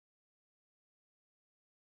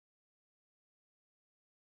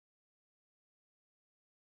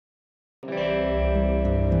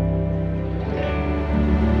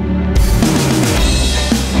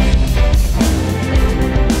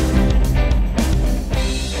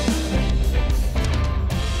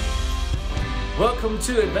Welcome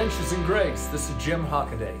to Adventures in Grace. This is Jim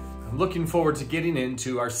Hockaday. I'm looking forward to getting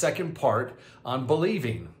into our second part on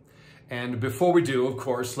believing. And before we do, of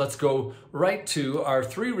course, let's go right to our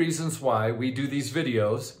 3 reasons why we do these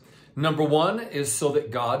videos. Number 1 is so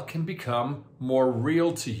that God can become more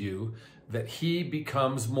real to you, that He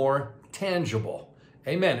becomes more tangible.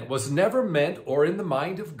 Amen. It was never meant or in the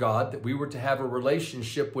mind of God that we were to have a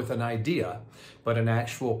relationship with an idea, but an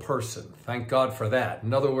actual person. Thank God for that.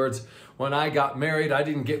 In other words, when I got married, I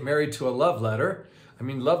didn't get married to a love letter. I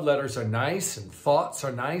mean, love letters are nice and thoughts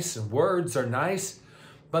are nice and words are nice,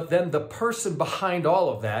 but then the person behind all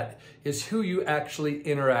of that is who you actually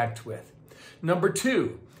interact with. Number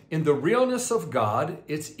 2, in the realness of God,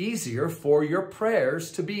 it's easier for your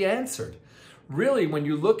prayers to be answered. Really, when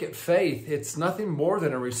you look at faith, it's nothing more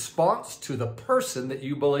than a response to the person that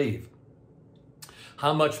you believe.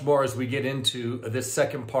 How much more as we get into this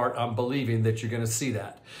second part on believing that you're going to see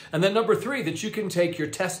that. And then number 3, that you can take your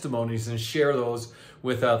testimonies and share those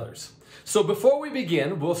with others. So before we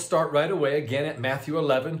begin, we'll start right away again at Matthew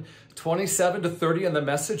 11, 27 to 30 in the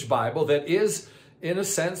Message Bible. That is, in a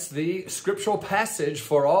sense, the scriptural passage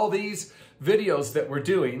for all these videos that we're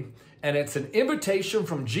doing. And it's an invitation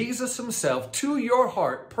from Jesus Himself to your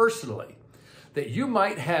heart personally, that you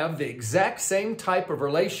might have the exact same type of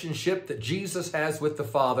relationship that Jesus has with the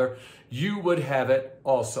Father. You would have it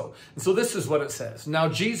also. And so this is what it says. Now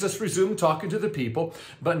Jesus resumed talking to the people,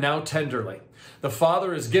 but now tenderly. The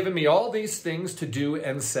Father has given me all these things to do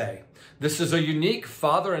and say. This is a unique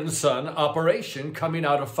father and son operation coming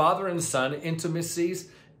out of father and son intimacies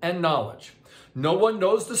and knowledge. No one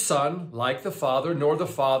knows the Son like the Father, nor the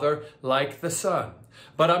Father like the Son.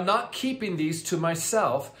 But I'm not keeping these to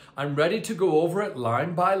myself. I'm ready to go over it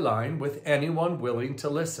line by line with anyone willing to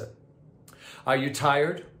listen. Are you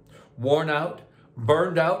tired, worn out,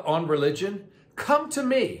 burned out on religion? Come to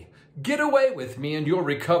me. Get away with me and you'll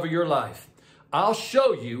recover your life. I'll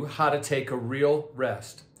show you how to take a real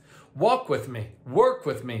rest. Walk with me, work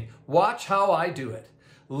with me, watch how I do it.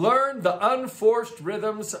 Learn the unforced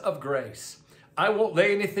rhythms of grace. I won't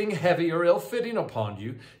lay anything heavy or ill-fitting upon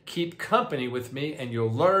you. Keep company with me and you'll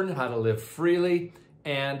learn how to live freely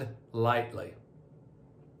and lightly.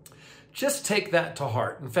 Just take that to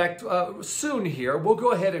heart. In fact, soon here, we'll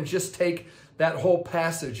go ahead and just take that whole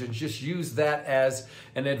passage and just use that as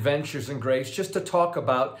an Adventures in Grace, just to talk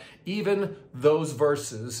about even those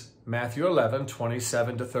verses, Matthew 11,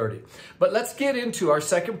 27 to 30. But let's get into our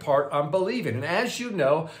second part on believing. And as you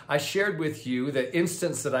know, I shared with you the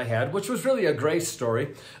instance that I had, which was really a grace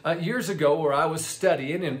story, years ago where I was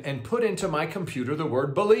studying and put into my computer the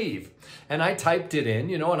word believe. And I typed it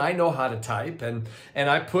in, and I know how to type. And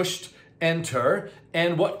I pushed enter.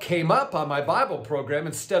 And what came up on my Bible program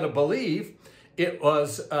instead of believe, it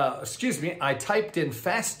was, I typed in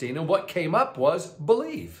fasting. And what came up was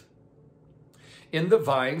believe in the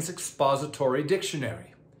Vine's Expository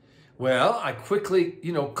Dictionary. Well, I quickly,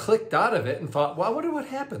 clicked out of it and thought, well, I wonder what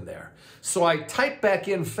happened there. So I typed back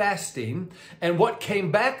in fasting, and what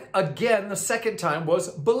came back again the second time was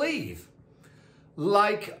believe.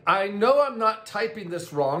 Like, I know I'm not typing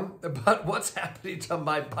this wrong, but what's happening to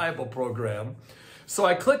my Bible program? So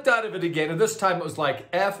I clicked out of it again, and this time it was like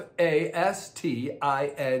F-A-S-T-I-N-G.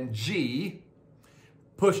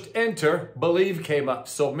 Pushed enter, believe came up.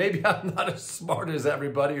 So maybe I'm not as smart as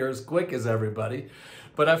everybody or as quick as everybody.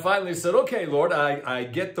 But I finally said, okay, Lord, I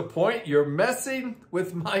get the point. You're messing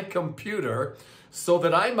with my computer so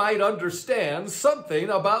that I might understand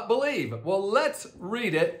something about believe. Well, let's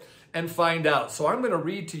read it and find out. So I'm going to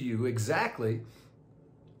read to you exactly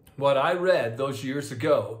what I read those years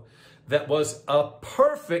ago that was a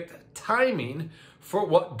perfect timing for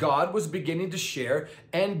what God was beginning to share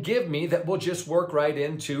and give me, that will just work right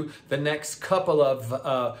into the next couple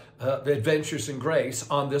of Adventures in Grace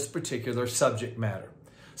on this particular subject matter.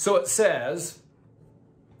 So it says,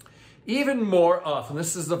 even more often,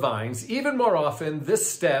 this is the Vines, even more often this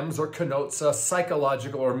stems or connotes a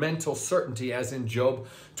psychological or mental certainty, as in Job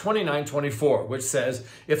 29:24, which says,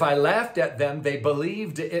 if I laughed at them, they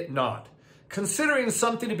believed it not. Considering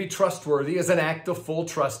something to be trustworthy is an act of full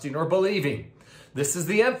trusting or believing. This is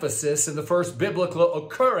the emphasis in the first biblical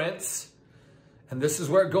occurrence. And this is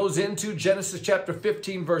where it goes into Genesis chapter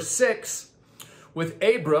 15, verse 6, with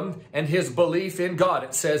Abram and his belief in God.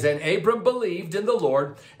 It says, and Abram believed in the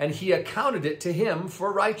Lord, and he accounted it to him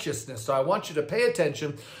for righteousness. So I want you to pay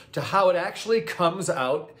attention to how it actually comes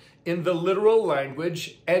out in the literal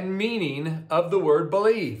language and meaning of the word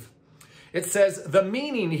believe. It says the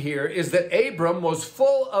meaning here is that Abram was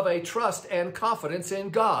full of a trust and confidence in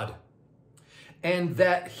God, and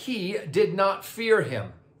that he did not fear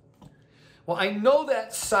him. Well, I know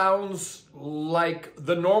that sounds like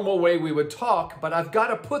the normal way we would talk, but I've got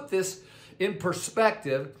to put this in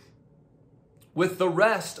perspective with the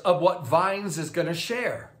rest of what Vines is going to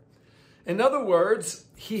share. In other words,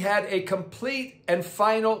 he had a complete and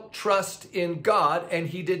final trust in God, and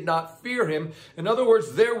he did not fear him. In other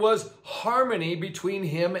words, there was harmony between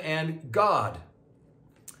him and God.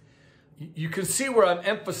 You can see where I'm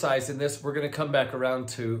emphasizing this. We're going to come back around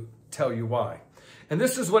to tell you why. And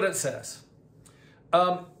this is what it says.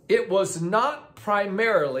 It was not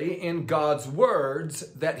primarily in God's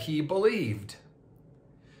words that he believed,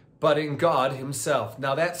 but in God himself.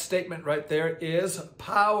 Now that statement right there is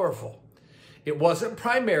powerful. It wasn't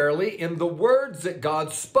primarily in the words that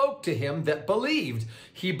God spoke to him that believed.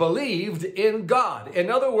 He believed in God.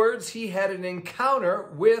 In other words, he had an encounter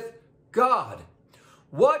with God.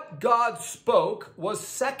 What God spoke was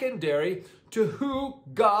secondary to who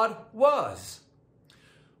God was.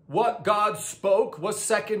 What God spoke was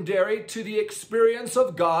secondary to the experience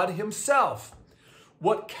of God himself.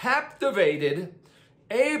 What captivated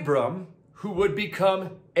Abram, who would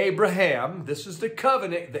become Abraham, this is the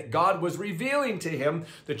covenant that God was revealing to him,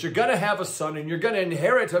 that you're going to have a son and you're going to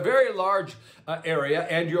inherit a very large area,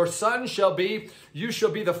 and your son you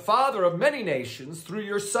shall be the father of many nations. Through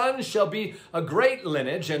your son shall be a great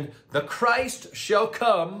lineage, and the Christ shall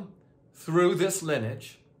come through this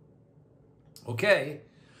lineage. Okay.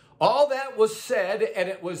 All that was said, and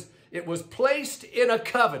it was placed in a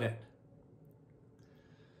covenant.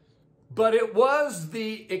 But it was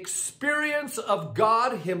the experience of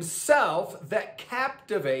God himself that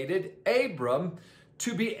captivated Abram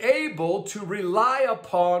to be able to rely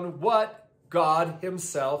upon what God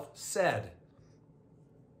himself said.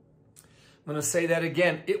 I'm going to say that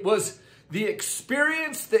again. It was the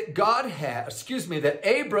experience that that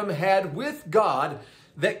Abram had with God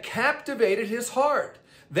that captivated his heart,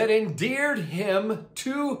 that endeared him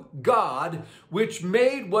to God, which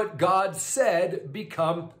made what God said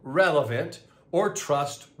become relevant or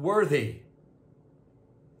trustworthy.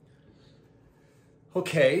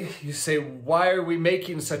 Okay, you say, why are we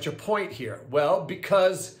making such a point here? Well,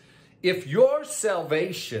 because if your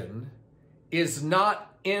salvation is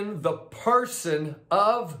not in the person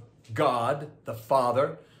of God, the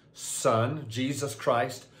Father, Son, Jesus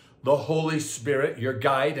Christ, the Holy Spirit, your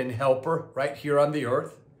guide and helper right here on the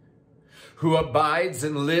earth, who abides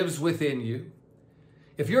and lives within you.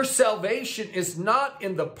 If your salvation is not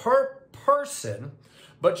in the person,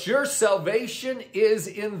 but your salvation is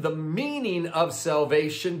in the meaning of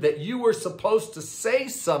salvation, that you were supposed to say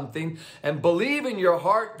something and believe in your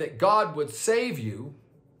heart that God would save you,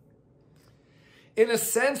 in a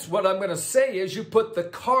sense, what I'm going to say is you put the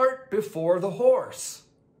cart before the horse.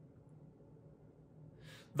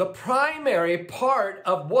 The primary part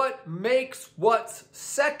of what makes what's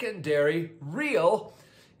secondary real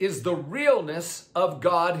is the realness of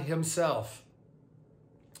God himself.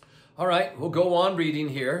 All right, we'll go on reading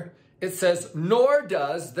here. It says, nor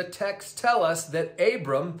does the text tell us that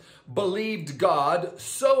Abram believed God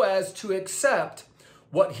so as to accept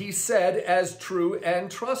what he said as true and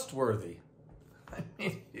trustworthy. I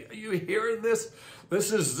mean, are you hearing this?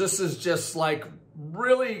 This is just like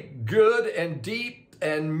really good and deep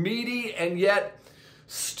and meaty, and yet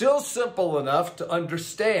still simple enough to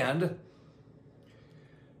understand.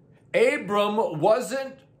 Abram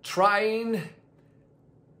wasn't trying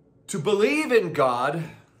to believe in God.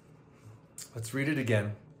 Let's read it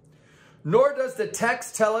again. Nor does the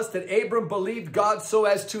text tell us that Abram believed God so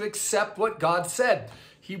as to accept what God said.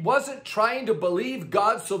 He wasn't trying to believe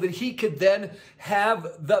God so that he could then have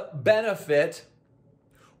the benefit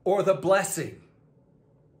or the blessing.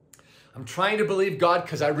 I'm trying to believe God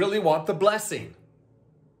because I really want the blessing.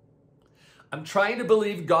 I'm trying to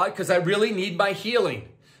believe God because I really need my healing.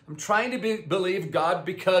 I'm trying to believe God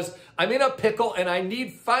because I'm in a pickle and I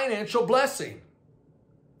need financial blessing.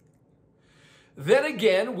 Then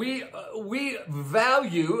again, we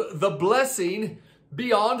value the blessing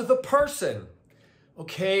beyond the person.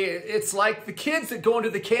 Okay, it's like the kids that go into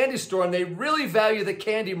the candy store and they really value the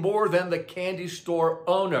candy more than the candy store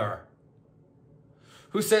owner,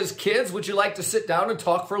 who says, kids, would you like to sit down and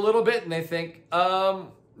talk for a little bit? And they think,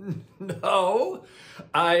 no,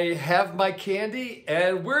 I have my candy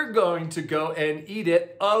and we're going to go and eat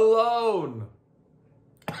it alone.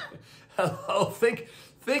 Hello,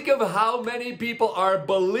 think of how many people are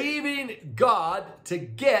believing God to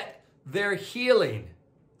get their healing.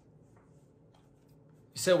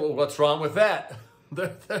 You say, well, what's wrong with that?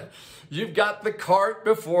 You've got the cart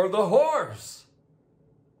before the horse.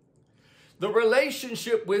 The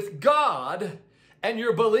relationship with God and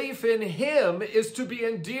your belief in him is to be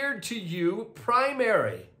endeared to you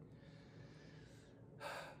primary.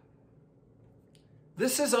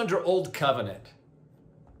 This is under Old Covenant.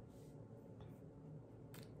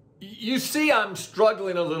 You see, I'm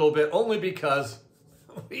struggling a little bit only because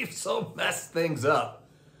we've so messed things up.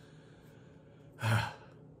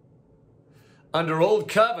 Under Old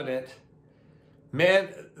Covenant,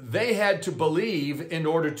 man, they had to believe in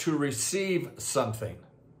order to receive something.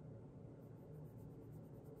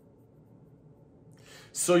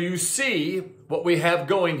 So you see what we have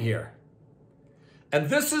going here. And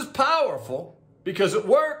this is powerful because it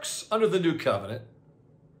works under the New Covenant.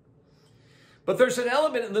 But there's an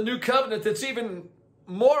element in the New Covenant that's even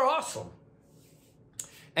more awesome.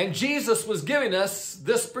 And Jesus was giving us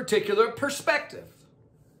this particular perspective.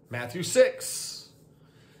 Matthew 6,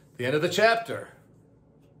 the end of the chapter.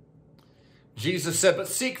 Jesus said, "But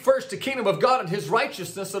seek first the kingdom of God and his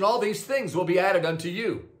righteousness, and all these things will be added unto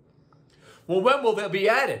you." Well, when will they be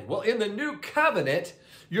added? Well, in the New Covenant,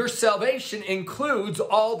 your salvation includes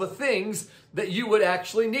all the things that you would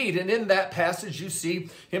actually need. And in that passage, you see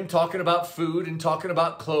him talking about food and talking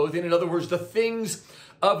about clothing. In other words, the things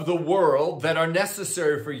of the world that are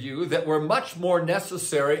necessary for you, that were much more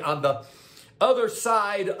necessary on the other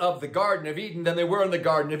side of the Garden of Eden than they were in the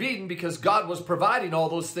Garden of Eden, because God was providing all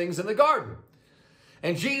those things in the garden.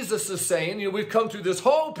 And Jesus is saying, we've come through this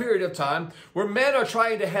whole period of time where men are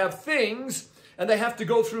trying to have things and they have to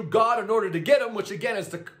go through God in order to get them, which again is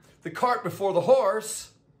the cart before the horse.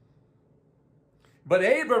 But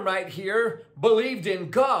Abram right here believed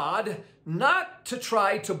in God, not to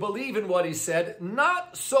try to believe in what he said,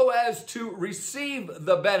 not so as to receive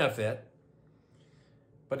the benefit,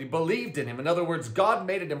 but he believed in him. In other words, God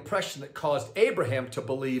made an impression that caused Abraham to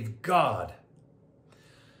believe God.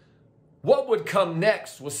 What would come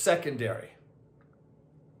next was secondary.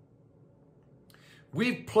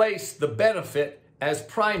 We've placed the benefit as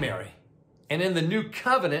primary. And in the New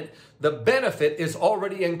Covenant, the benefit is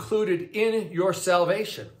already included in your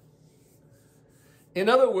salvation. In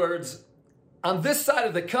other words, on this side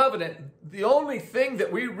of the covenant, the only thing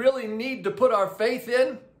that we really need to put our faith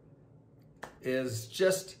in is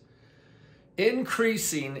just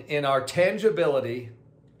increasing in our tangibility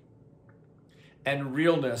and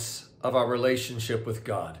realness of our relationship with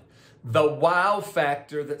God. The wow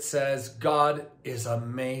factor that says God is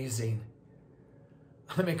amazing.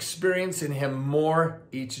 I'm experiencing him more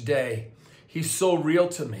each day. He's so real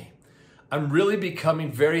to me. I'm really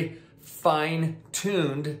becoming very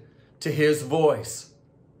fine-tuned to his voice.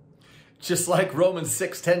 Just like Romans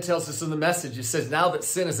 6:10 tells us in the Message, it says, now that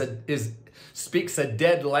sin speaks a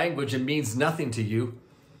dead language and means nothing to you,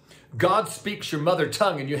 God speaks your mother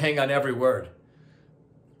tongue and you hang on every word.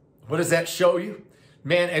 What does that show you?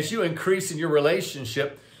 Man, as you increase in your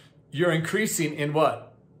relationship, you're increasing in what?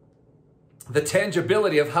 The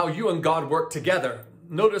tangibility of how you and God work together.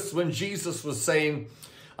 Notice when Jesus was saying,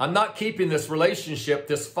 I'm not keeping this relationship,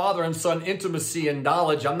 this father and son intimacy and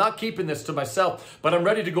knowledge, I'm not keeping this to myself, but I'm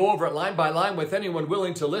ready to go over it line by line with anyone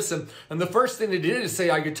willing to listen. And the first thing they did is say,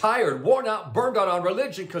 are you tired, worn out, burned out on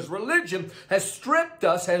religion? Because religion has stripped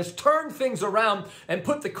us, has turned things around and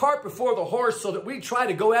put the cart before the horse so that we try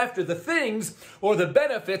to go after the things or the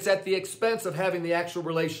benefits at the expense of having the actual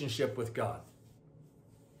relationship with God.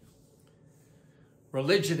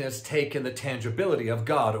 Religion has taken the tangibility of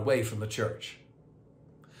God away from the church.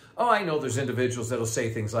 Oh, I know there's individuals that'll say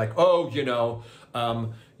things like, oh,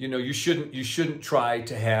 you shouldn't try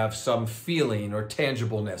to have some feeling or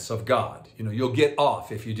tangibleness of God. You'll get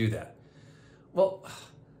off if you do that. Well,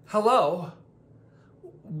 hello.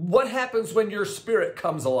 What happens when your spirit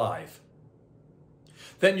comes alive?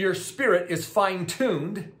 Then your spirit is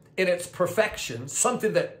fine-tuned in its perfection,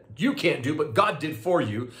 something that you can't do, but God did for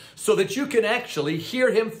you, so that you can actually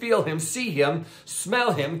hear him, feel him, see him,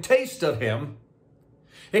 smell him, taste of him,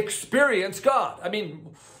 experience God. I mean,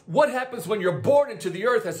 what happens when you're born into the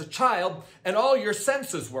earth as a child and all your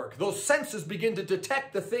senses work? Those senses begin to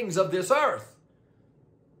detect the things of this earth.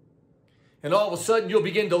 And all of a sudden, you'll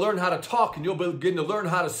begin to learn how to talk, and you'll begin to learn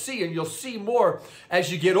how to see, and you'll see more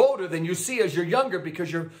as you get older than you see as you're younger,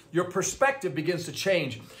 because your perspective begins to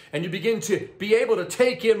change. And you begin to be able to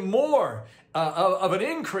take in more of an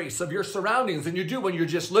increase of your surroundings than you do when you're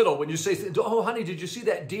just little. When you say, oh, honey, did you see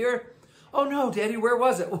that deer? Oh, no, Daddy, where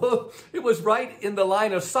was it? Well, it was right in the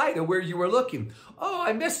line of sight of where you were looking. Oh,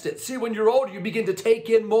 I missed it. See, when you're older, you begin to take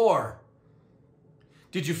in more.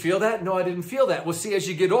 Did you feel that? No, I didn't feel that. Well, see, as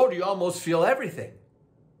you get older, you almost feel everything.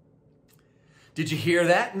 Did you hear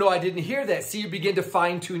that? No, I didn't hear that. See, you begin to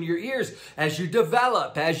fine-tune your ears as you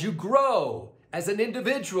develop, as you grow, as an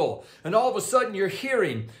individual. And all of a sudden your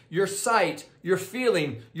hearing, your sight, your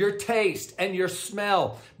feeling, your taste, and your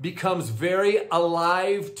smell becomes very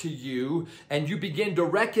alive to you. And you begin to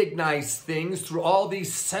recognize things through all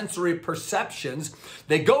these sensory perceptions.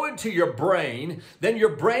 They go into your brain. Then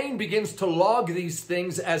your brain begins to log these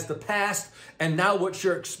things as the past and now what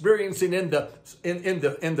you're experiencing in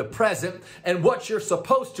the present and what you're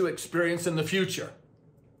supposed to experience in the future.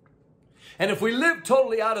 And if we live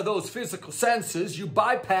totally out of those physical senses, you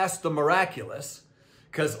bypass the miraculous,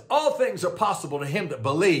 because all things are possible to him that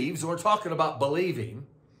believes. We're talking about believing.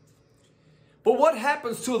 But what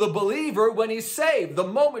happens to the believer when he's saved? The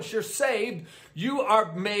moment you're saved, you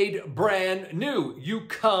are made brand new. You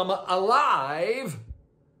come alive.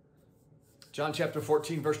 John chapter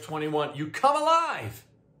 14, verse 21. You come alive.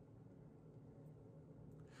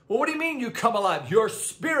 Well, what do you mean you come alive? Your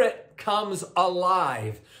spirit comes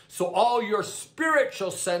alive. So all your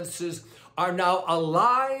spiritual senses are now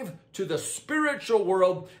alive to the spiritual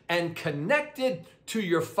world and connected to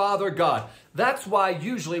your Father God. That's why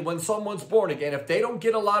usually when someone's born again, if they don't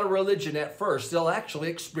get a lot of religion at first, they'll actually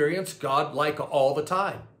experience God like all the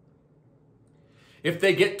time. If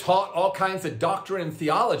they get taught all kinds of doctrine and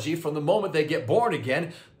theology from the moment they get born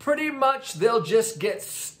again, pretty much they'll just get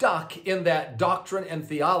stuck in that doctrine and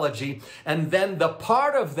theology, and then the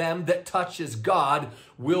part of them that touches God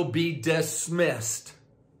will be dismissed.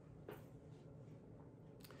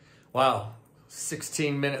 Wow,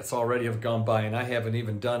 16 minutes already have gone by, and I haven't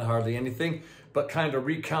even done hardly anything but kind of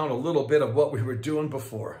recount a little bit of what we were doing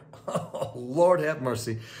before. Oh, Lord have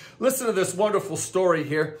mercy. Listen to this wonderful story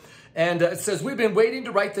here. And it says, we've been waiting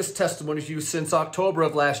to write this testimony to you since October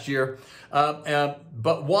of last year,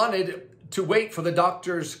 but wanted to wait for the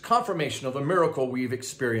doctor's confirmation of the miracle we've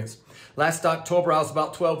experienced. Last October, I was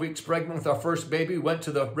about 12 weeks pregnant with our first baby. We went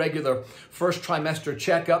to the regular first trimester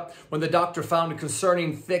checkup. When the doctor found a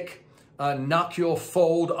concerning thick nocule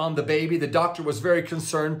fold on the baby, the doctor was very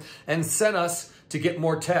concerned and sent us to get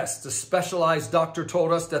more tests. The specialized doctor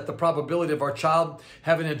told us that the probability of our child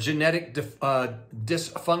having a genetic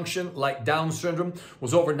dysfunction like Down syndrome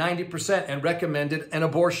was over 90% and recommended an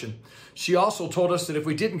abortion. She also told us that if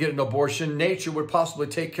we didn't get an abortion, nature would possibly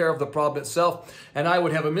take care of the problem itself, and I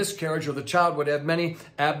would have a miscarriage, or the child would have many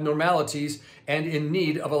abnormalities and in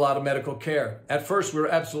need of a lot of medical care. At first, we were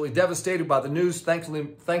absolutely devastated by the news.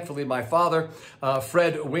 Thankfully, my father,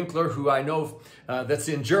 Fred Winkler, who I know that's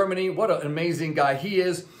in Germany, what an amazing guy he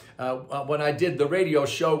is. When I did the radio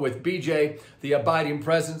show with BJ, The Abiding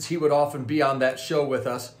Presence, he would often be on that show with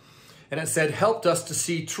us. And it said, helped us to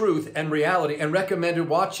see truth and reality, and recommended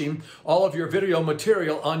watching all of your video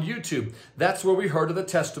material on YouTube. That's where we heard of the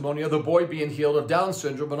testimony of the boy being healed of Down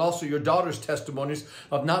syndrome, and also your daughter's testimonies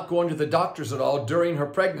of not going to the doctors at all during her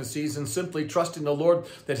pregnancies and simply trusting the Lord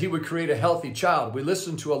that he would create a healthy child. We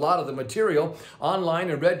listened to a lot of the material online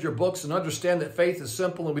and read your books and understand that faith is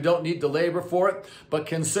simple and we don't need to labor for it, but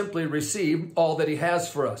can simply receive all that he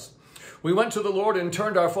has for us. We went to the Lord and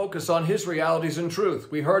turned our focus on his realities and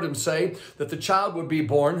truth. We heard him say that the child would be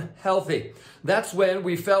born healthy. That's when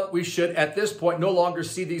we felt we should, at this point, no longer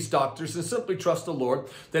see these doctors and simply trust the Lord,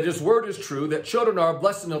 that his word is true, that children are a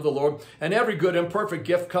blessing of the Lord, and every good and perfect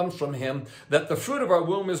gift comes from him, that the fruit of our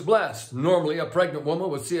womb is blessed. Normally, a pregnant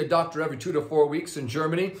woman would see a doctor every 2 to 4 weeks in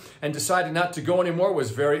Germany, and deciding not to go anymore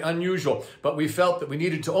was very unusual. But we felt that we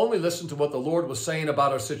needed to only listen to what the Lord was saying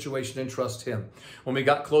about our situation and trust him. When we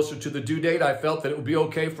got closer to the due date, I felt that it would be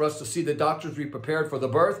okay for us to see the doctors be prepared for the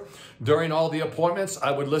birth. During all the appointments,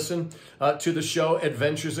 I would listen to the show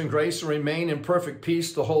Adventures in Grace and remain in perfect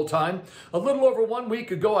peace the whole time. A little over 1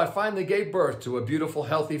 week ago, I finally gave birth to a beautiful,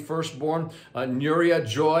 healthy firstborn, Nuria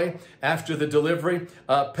Joy. After the delivery,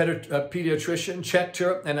 pediatrician checked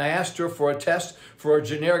her, and I asked her for a test for a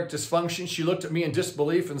generic dysfunction. She looked at me in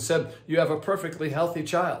disbelief and said, "You have a perfectly healthy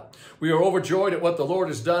child." We are overjoyed at what the Lord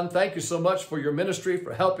has done. Thank you so much for your ministry,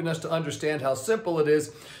 for helping us to understand how simple it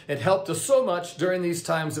is. It helped us so much during these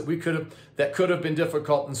times that could have been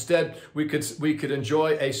difficult. Instead, we could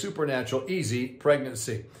enjoy a supernatural, easy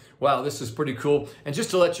pregnancy. Wow, this is pretty cool. And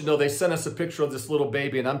just to let you know, they sent us a picture of this little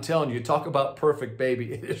baby, and I'm telling you, talk about perfect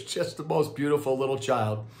baby. It is just the most beautiful little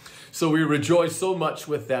child. So we rejoice so much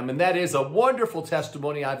with them. And that is a wonderful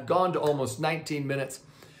testimony. I've gone to almost 19 minutes.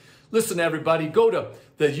 Listen, everybody, go to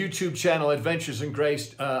the YouTube channel, Adventures in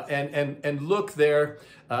Grace, and look there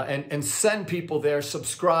and send people there.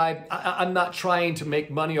 Subscribe. I'm not trying to make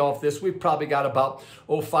money off this. We've probably got about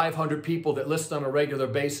 500 people that listen on a regular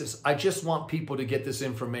basis. I just want people to get this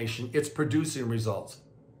information. It's producing results.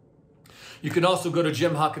 You can also go to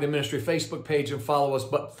Jim Hockaday Ministry Facebook page and follow us.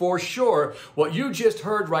 But for sure, what you just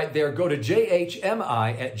heard right there, go to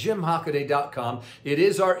jhmi@jimhockaday.com. It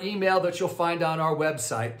is our email that you'll find on our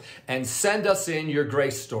website, and send us in your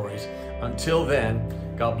grace stories. Until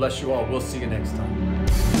then, God bless you all. We'll see you next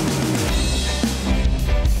time.